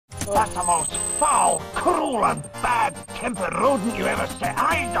That's the most foul, cruel and bad-tempered rodent you ever set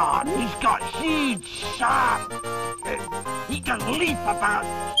eyes on. He's got huge, sharp... he can leap about.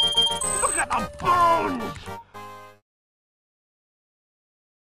 Look at the bones!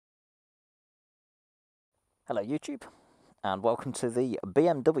 Hello YouTube, and welcome to the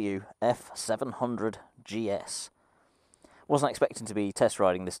BMW F700GS. Wasn't expecting to be test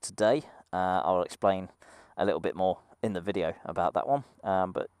riding this today. I'll explain a little bit more in the video about that one,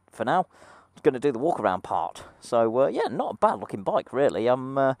 but for now I'm going to do the walk around part. So yeah, not a bad looking bike really. I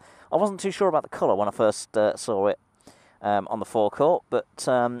wasn't too sure about the colour when I first saw it on the forecourt, but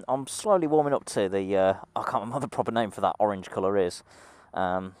I'm slowly warming up to the I can't remember what the proper name for that orange colour is,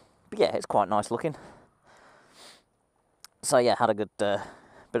 but yeah, it's quite nice looking. So yeah, had a good bit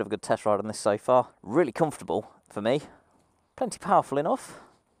of a good test ride on this so far. Really comfortable for me, plenty powerful enough.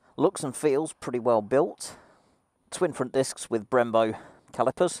 Looks and feels pretty well built. Twin front discs with Brembo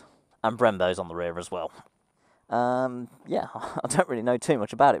calipers, and Brembos on the rear as well. Yeah, I don't really know too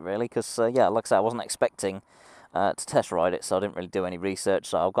much about it really, because yeah, like I said, I wasn't expecting to test ride it, so I didn't really do any research,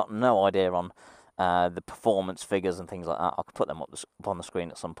 so I've got no idea on the performance figures and things like that. I could put them up on the screen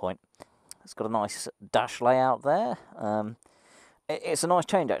at some point. It's got a nice dash layout there. It's a nice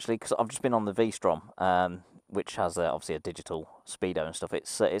change actually, because I've just been on the V-Strom, which has obviously a digital speedo and stuff.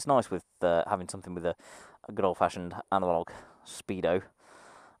 It's nice with having something with a good old-fashioned analog speedo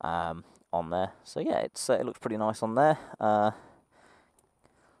on there. So yeah, it looks pretty nice on there.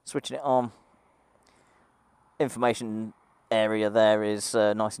 Switching it on, information area there is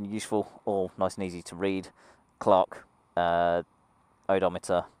nice and useful, or nice and easy to read. Clock,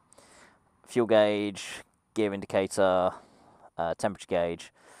 odometer, fuel gauge, gear indicator, temperature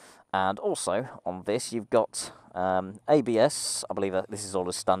gauge, and also on this you've got ABS. I believe that this is all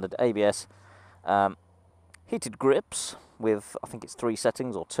as standard ABS, heated grips with, I think it's 3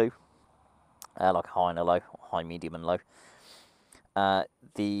 settings or 2, like high and a low, or high, medium and low.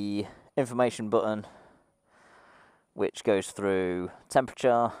 The information button, which goes through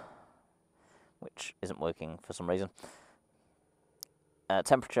temperature, which isn't working for some reason.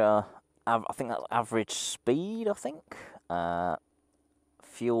 Temperature, I think that's average speed, I think.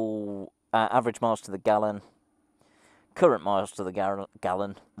 Fuel, average miles to the gallon, current miles to the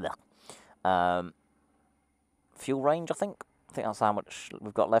gallon. Fuel range, I think that's how much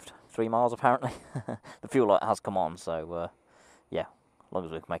we've got left. 3 miles apparently. The fuel light has come on, so yeah, as long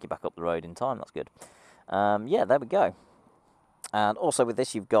as we can make it back up the road in time, that's good. Yeah, there we go. And also with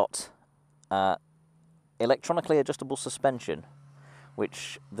this you've got electronically adjustable suspension,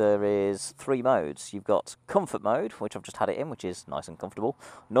 which there is 3 modes. You've got comfort mode, which I've just had it in, which is nice and comfortable.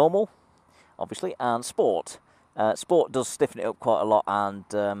 Normal, obviously, and sport. Sport does stiffen it up quite a lot, and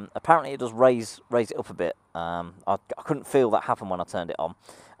apparently it does raise it up a bit. I couldn't feel that happen when I turned it on,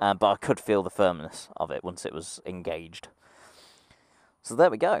 but I could feel the firmness of it once it was engaged. So there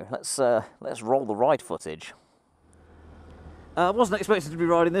we go. Let's roll the ride footage. I wasn't expecting to be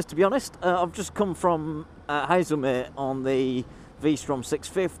riding this, to be honest. I've just come from Hazelmere on the V-Strom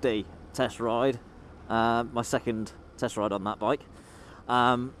 650 test ride, my second test ride on that bike.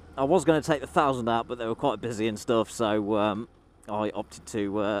 I was going to take the 1000 out, but they were quite busy and stuff, so I opted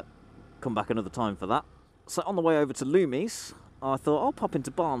to come back another time for that. So on the way over to Lumi's, I thought I'll pop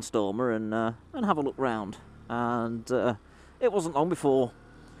into Bahnstormer and have a look round. And it wasn't long before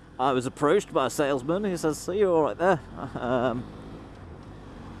I was approached by a salesman. He says, "Are you all right there?"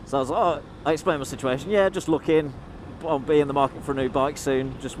 So I was like, "Oh," I explained my situation. "Yeah, just looking. I'll be in the market for a new bike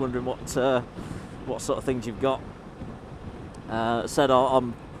soon. Just wondering what sort of things you've got." Said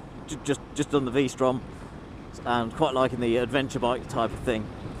I'm just done the V-Strom and quite liking the adventure bike type of thing,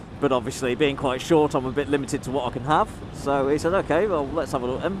 but obviously being quite short, I'm a bit limited to what I can have. So he said, "Okay, well, let's have a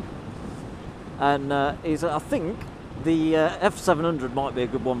look at them." And he said, "I think the F700 might be a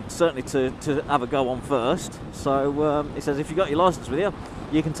good one, certainly to have a go on first." So he says, "If you've got your license with you,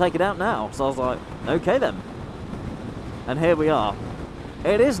 you can take it out now." So I was like, "Okay then." And here we are.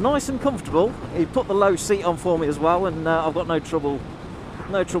 It is nice and comfortable. He put the low seat on for me as well, and I've got no trouble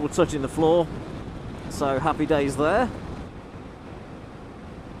touching the floor. So happy days there.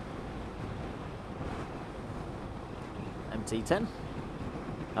 MT10,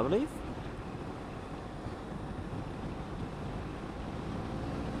 I believe.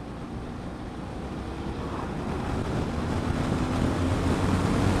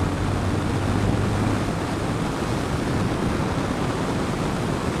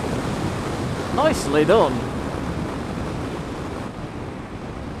 Nicely done.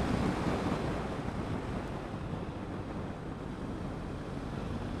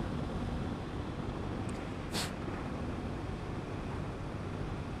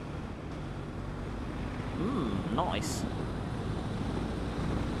 Nice.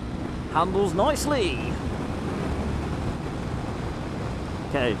 Handles nicely.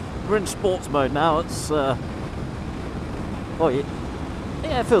 Okay, we're in sports mode now. It's oh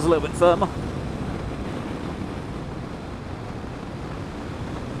yeah, it feels a little bit firmer.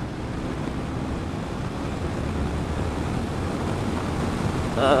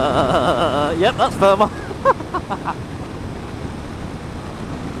 Yep, that's firmer.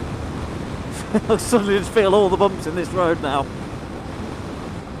 I suddenly just feel all the bumps in this road now.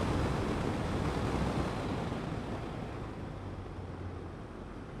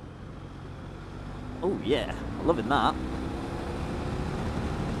 Oh yeah, loving that.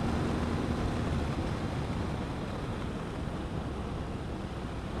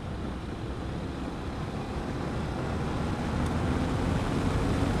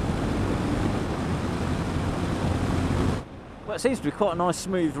 Well, it seems to be quite a nice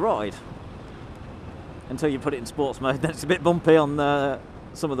smooth ride. Until you put it in sports mode, then it's a bit bumpy on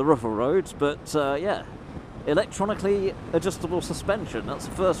some of the rougher roads, but yeah, electronically adjustable suspension, that's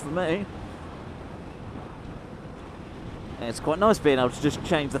the first for me. And it's quite nice being able to just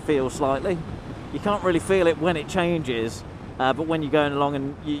change the feel slightly. You can't really feel it when it changes, but when you're going along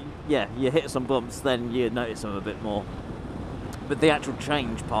and you hit some bumps, then you notice them a bit more. But the actual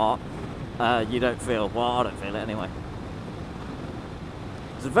change part, you don't feel, well, I don't feel it anyway.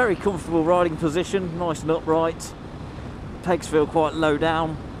 It's a very comfortable riding position, nice and upright. Pegs feel quite low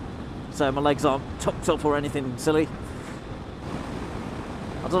down, so my legs aren't tucked up or anything silly.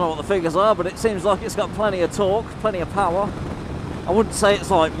 I don't know what the figures are, but it seems like it's got plenty of torque, plenty of power. I wouldn't say it's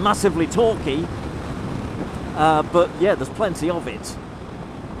like massively torquey, but yeah, there's plenty of it.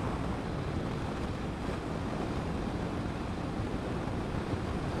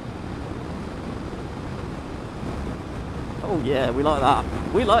 Oh yeah, we like that.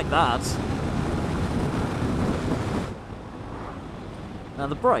 We like that. Now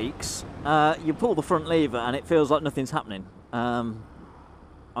the brakes, you pull the front lever and it feels like nothing's happening. I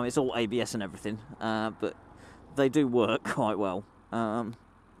mean, it's all ABS and everything, but they do work quite well.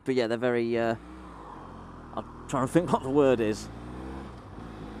 But yeah, they're very, I'm trying to think what the word is.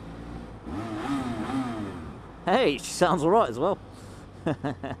 Hey, she sounds alright as well.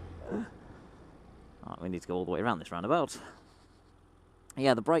 Right, we need to go all the way around this roundabout.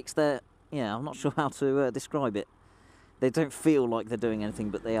 Yeah, the brakes there, yeah, I'm not sure how to describe it. They don't feel like they're doing anything,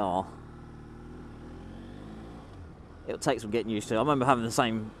 but they are. It'll take some getting used to. I remember having the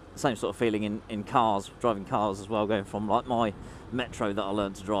same sort of feeling in cars, driving cars as well, going from like my Metro that I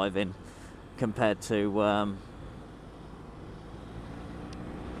learned to drive in, compared to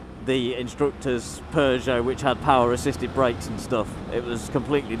the instructor's Peugeot, which had power-assisted brakes and stuff. It was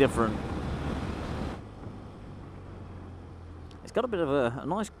completely different. It's got a bit of a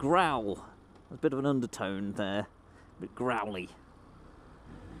nice growl. There's a bit of an undertone there, a bit growly.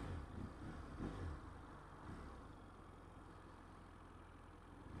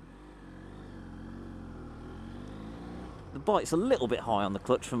 The bite's a little bit high on the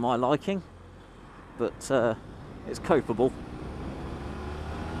clutch for my liking, but it's copeable.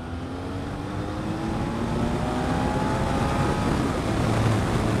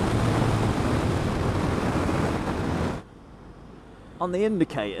 On the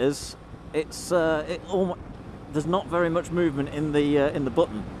indicators, it's there's not very much movement in the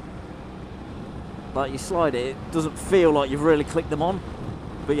button. Like you slide it, it doesn't feel like you've really clicked them on,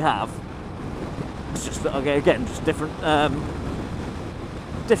 but you have. It's just, okay, again, just different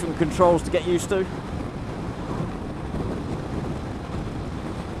controls to get used to.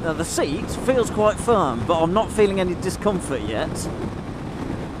 Now the seat feels quite firm, but I'm not feeling any discomfort yet,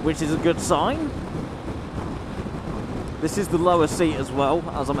 which is a good sign. This is the lower seat as well,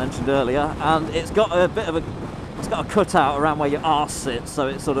 as I mentioned earlier, and it's got a bit of it's got a cutout around where your arse sits, so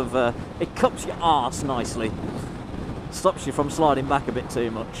it sort of it cups your arse nicely, stops you from sliding back a bit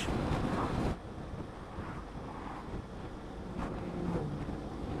too much.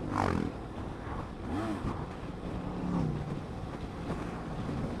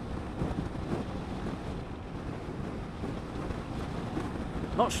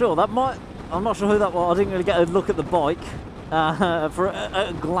 Not sure, I'm not sure who that was. I didn't really get a look at the bike. At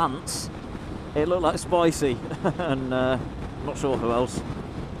a glance, it looked like Spicy, and not sure who else.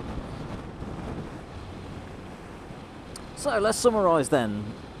 So let's summarise then.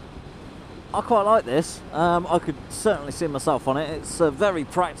 I quite like this. I could certainly see myself on it. It's very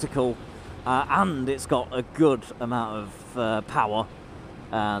practical, and it's got a good amount of power,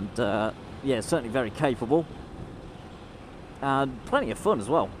 and yeah, certainly very capable. And plenty of fun as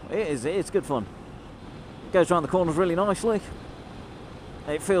well. It's good fun. Goes around the corners really nicely.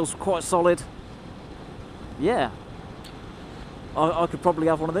 It feels quite solid. yeah, I could probably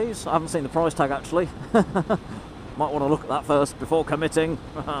have one of these. I haven't seen the price tag actually. Might want to look at that first before committing.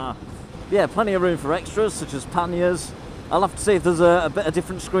 Yeah, plenty of room for extras such as panniers. I'll have to see if there's a bit of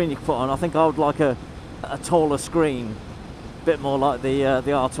different screen you can put on. I think I would like a taller screen, a bit more like the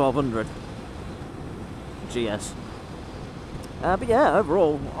R1200 GS. But yeah,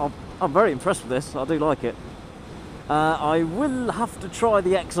 overall, I'm very impressed with this. I do like it. I will have to try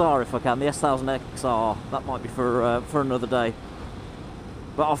the XR if I can, the S1000 XR. That might be for another day.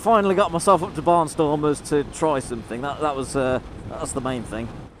 But I finally got myself up to Bahnstormers to try something. That's the main thing.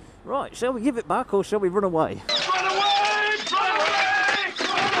 Right, shall we give it back or shall we run away? Run away! Run away!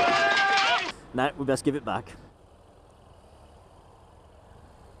 Run away! No, we best give it back.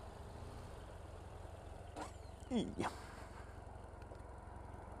 Yeah.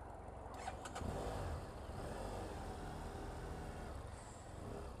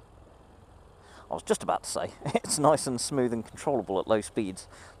 I was just about to say, it's nice and smooth and controllable at low speeds,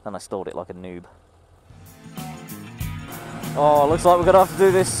 then I stored it like a noob. Oh, looks like we're going to have to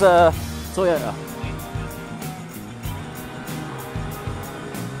do this Toyota.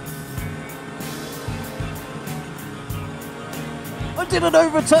 I did an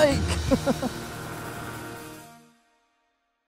overtake!